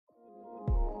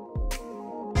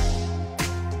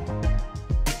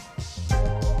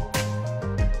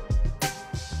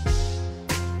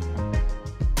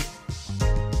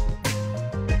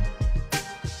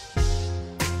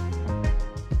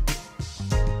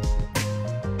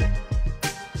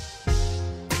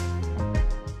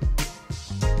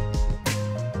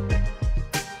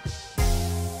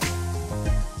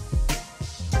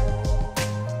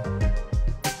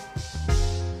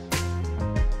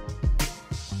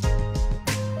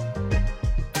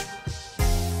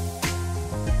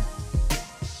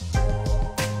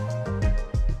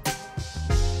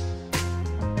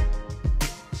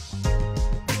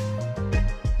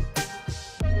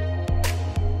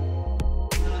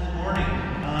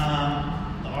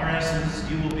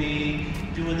You will be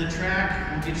doing the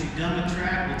track. We'll get you done with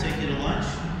track. We'll take you to lunch.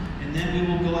 And then we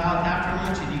will go out after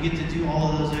lunch and you get to do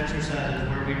all of those exercises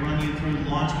where we run you through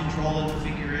launch control and the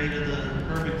figure eight of the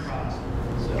urban cross.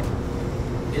 So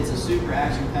it's a super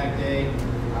action-packed day.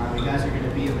 You guys are going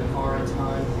to be in the car a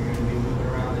ton. You're going to be moving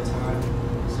around a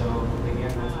ton. So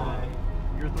again, that's why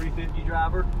your 350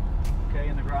 driver, okay,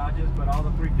 in the garages, but all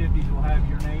the 350s will have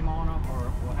your name on them,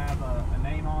 or will have a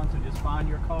name on. So just find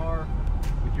your car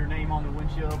with your name on the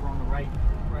windshield or on the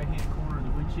right-hand corner of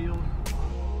the windshield.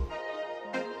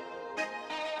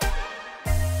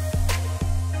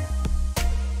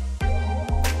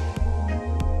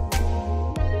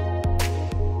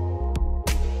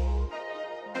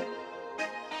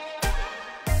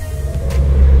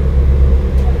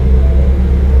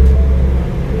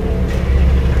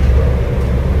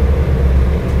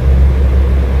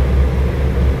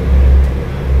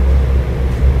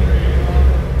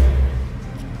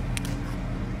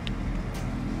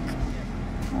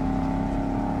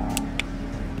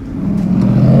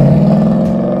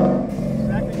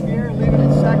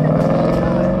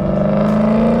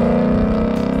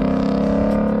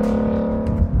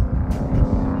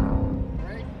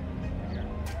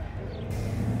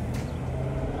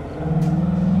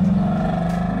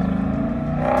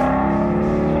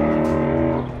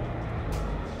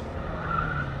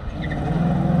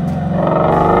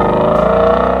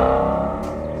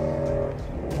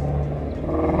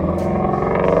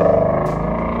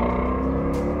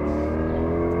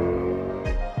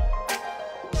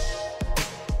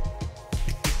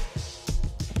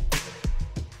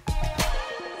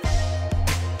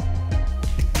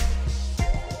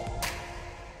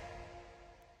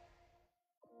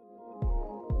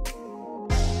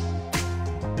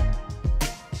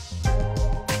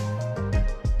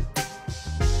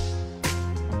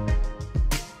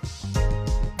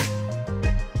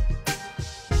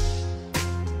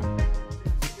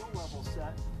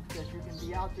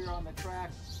 Out there on the track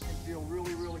and feel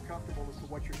really, really comfortable as to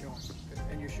what you're doing.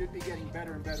 And you should be getting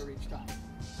better and better each time.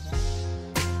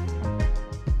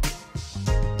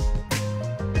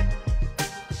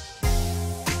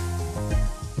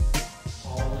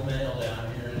 All the mail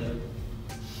down here in the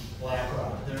Black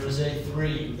Rock. There is a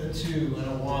 3, a 2, and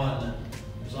a 1.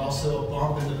 There's also a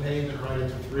bump in the pavement right at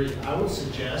the 3. I would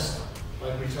suggest,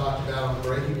 like we talked about on the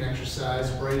braking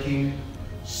exercise, braking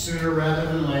sooner rather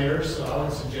than later, so I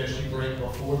would suggest you brake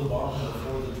before the bump and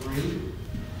before the 3.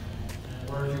 And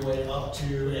work your way up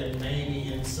to and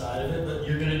maybe inside of it, but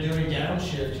you're going to do a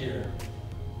downshift here.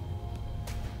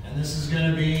 And this is going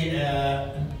to be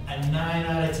a 9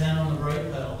 out of 10 on the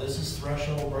brake pedal. This is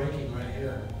threshold braking right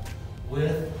here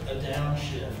with a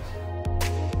downshift.